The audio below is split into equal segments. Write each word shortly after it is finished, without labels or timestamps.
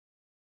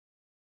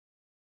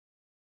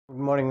Good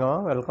morning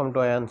all. Welcome to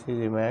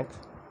MSC Max.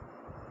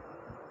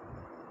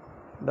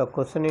 The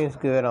question is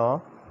given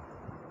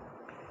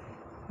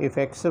if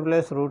x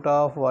plus root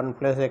of 1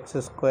 plus x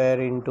square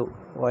into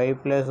y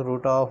plus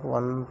root of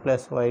 1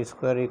 plus y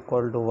square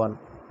equal to 1,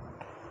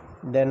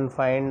 then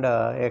find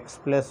x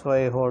plus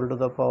y whole to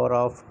the power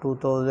of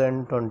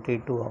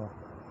 2022.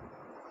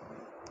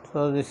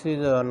 So this is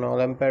an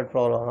Olympiad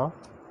problem.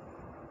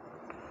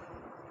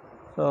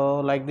 So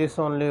like this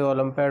only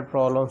Olympiad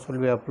problems will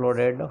be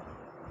uploaded.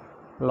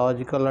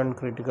 Logical and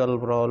critical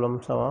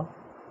problems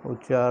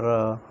which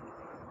are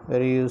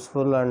very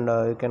useful, and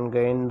you can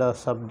gain the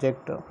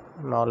subject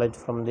knowledge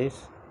from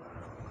this.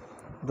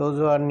 Those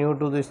who are new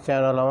to this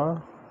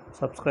channel,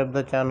 subscribe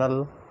the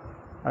channel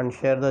and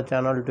share the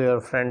channel to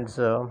your friends.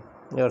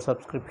 Your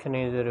subscription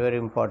is very, very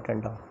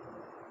important.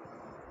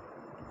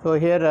 So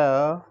here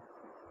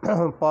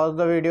pause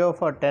the video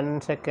for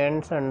 10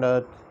 seconds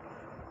and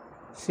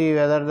see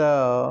whether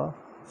the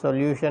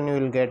solution you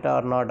will get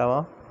or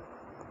not.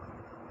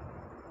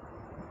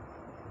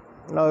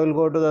 Now we'll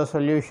go to the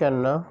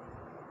solution.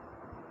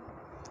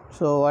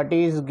 So what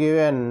is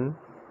given?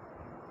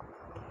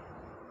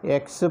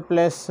 X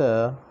plus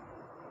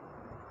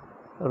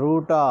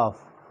root of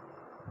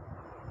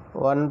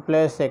 1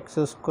 plus x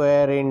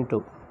square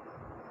into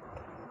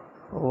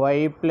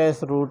y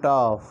plus root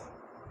of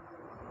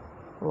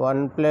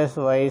 1 plus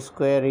y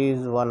square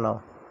is 1.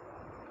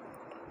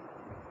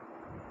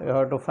 You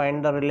have to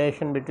find the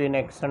relation between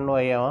x and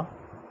y.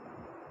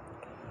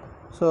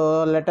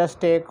 So let us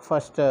take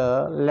first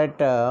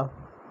let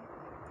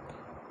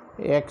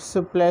x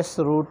plus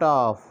root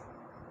of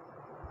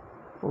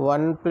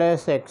 1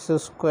 plus x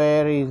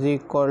square is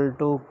equal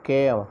to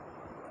k. I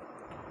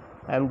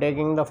am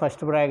taking the first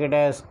bracket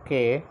as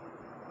k.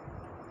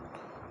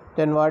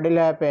 Then what will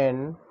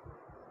happen?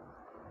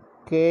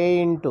 K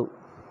into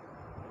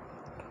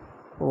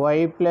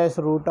y plus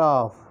root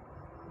of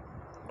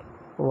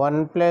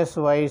 1 plus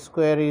y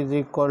square is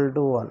equal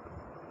to 1.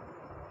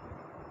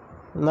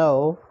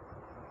 Now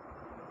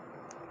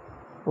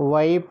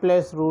y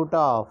plus root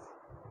of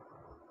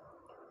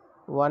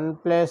 1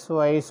 plus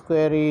y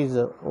square is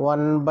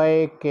 1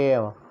 by k.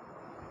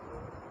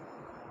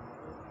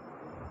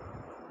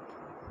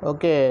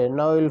 Okay,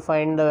 now we will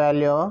find the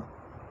value.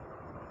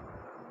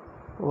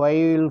 Y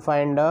will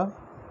find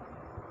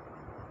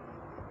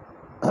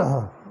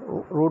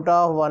root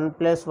of 1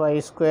 plus y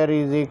square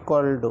is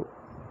equal to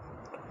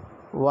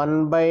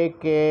 1 by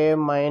k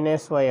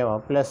minus y.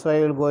 Plus y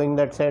will going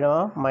that side,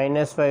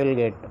 minus y will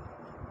get.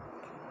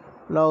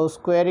 Now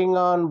squaring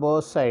on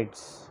both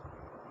sides.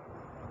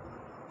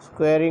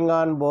 Squaring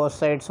on both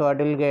sides, what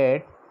will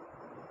get?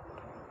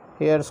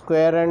 Here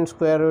square and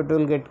square root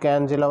will get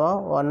cancel.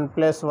 1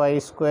 plus y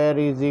square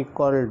is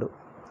equal to.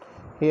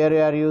 Here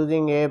you are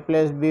using a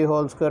plus b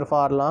whole square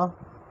formula.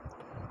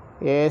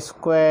 A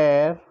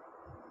square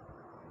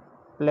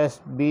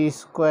plus b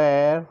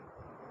square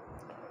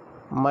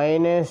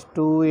minus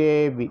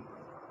 2ab.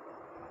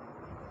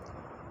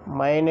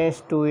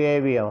 Minus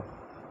 2ab.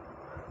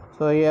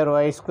 So here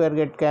y square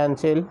get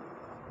cancelled.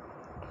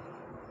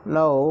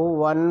 Now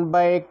 1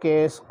 by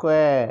k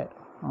square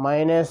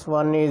minus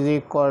 1 is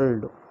equal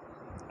to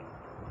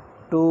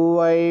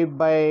 2y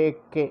by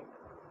k.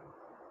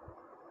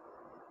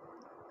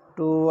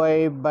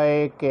 2y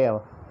by k.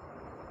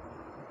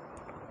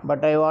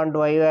 But I want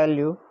y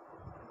value.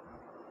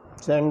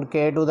 Send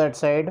k to that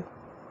side.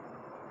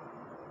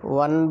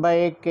 1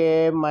 by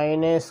k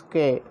minus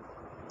k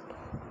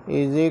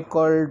is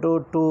equal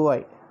to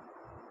 2y.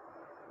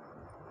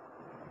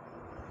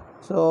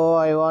 So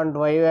I want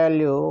y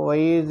value. Y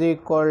is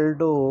equal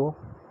to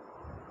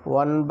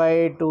 1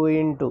 by 2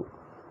 into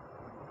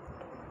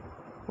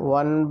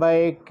 1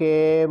 by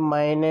k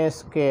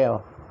minus k.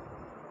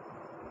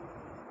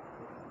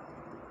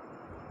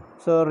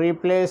 So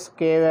replace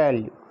k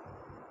value.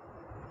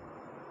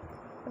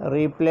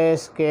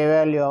 Replace k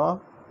value.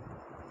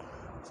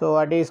 So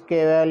what is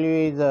k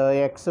value? Is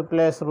x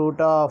plus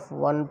root of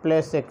 1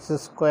 plus x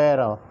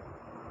square.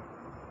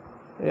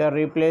 We are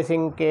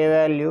replacing k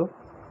value.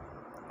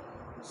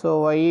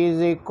 So y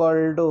is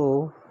equal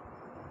to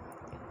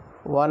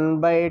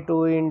 1 by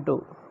 2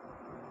 into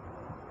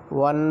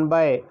 1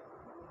 by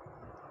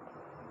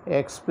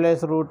x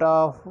plus root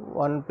of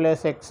 1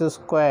 plus x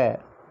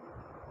square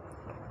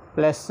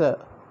plus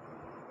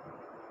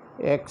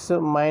x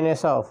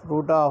minus of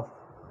root of,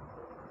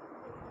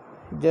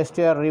 just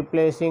you are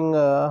replacing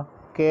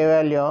k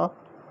value.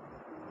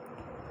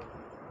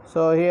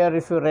 So here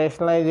if you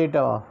rationalize it,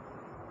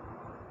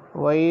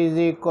 y is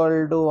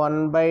equal to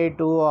 1 by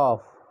 2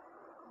 of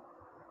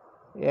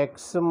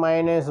x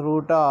minus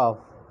root of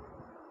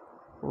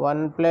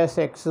 1 plus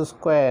x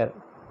square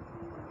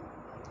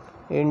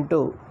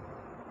into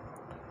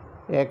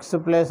x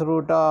plus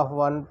root of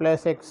 1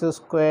 plus x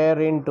square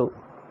into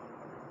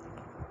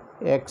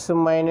x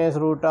minus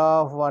root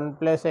of 1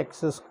 plus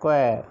x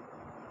square.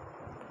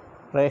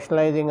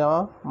 Rationalizing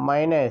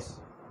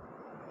minus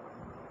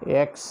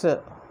x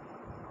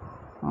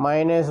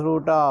minus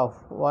root of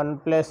 1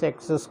 plus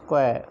x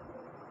square.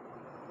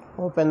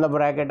 Open the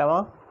bracket.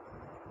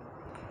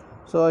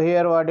 So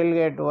here what will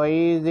get? Y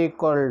is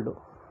equal to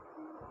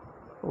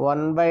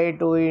 1 by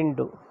 2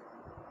 into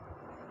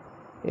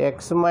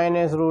x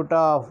minus root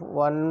of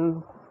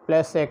 1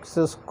 plus x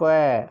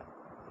square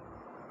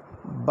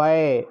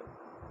by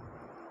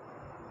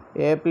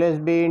a plus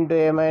b into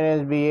a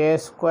minus b, a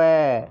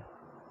square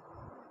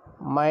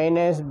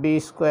minus b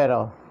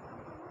square.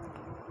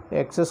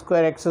 X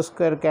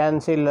square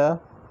cancel.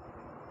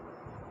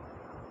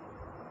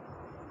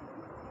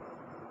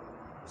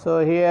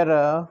 So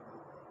here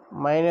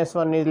minus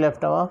 1 is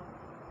left.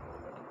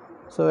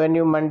 So when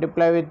you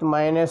multiply with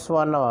minus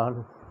 1,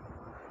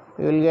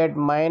 you will get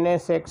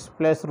minus x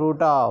plus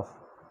root of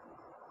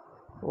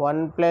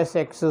 1 plus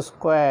x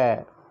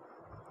square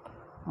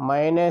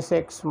minus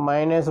x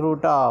minus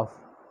root of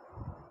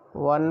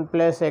 1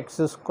 plus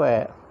x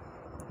square.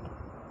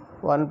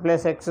 1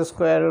 plus x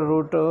square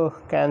root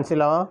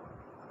cancel.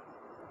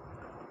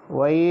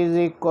 Y is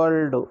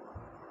equal to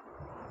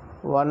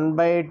 1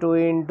 by 2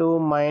 into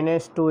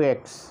minus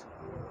 2x.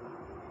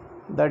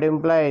 That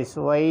implies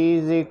y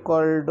is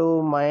equal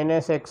to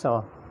minus x.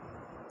 So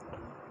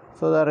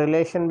the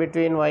relation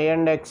between y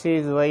and x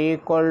is y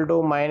equal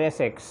to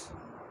minus x.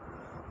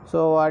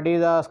 So what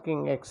is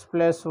asking? X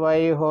plus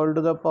y whole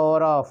to the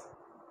power of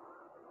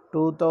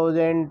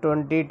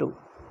 2022.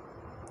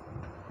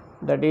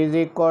 That is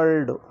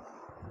equal to,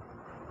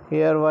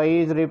 here y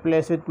is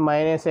replaced with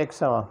minus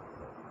x.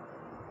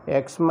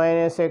 X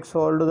minus x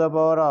whole to the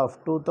power of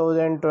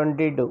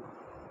 2022.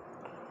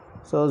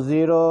 So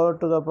 0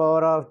 to the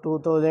power of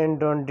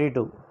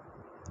 2022.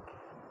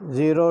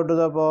 0 to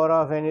the power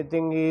of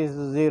anything is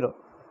 0.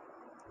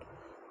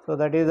 So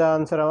that is the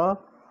answer.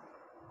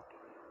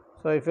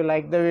 So if you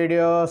like the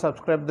video,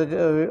 subscribe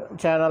the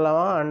channel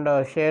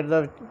and share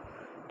the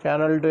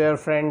channel to your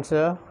friends.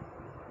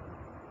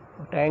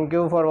 Thank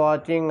you for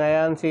watching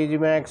ION CG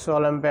Max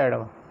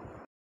Olympiad.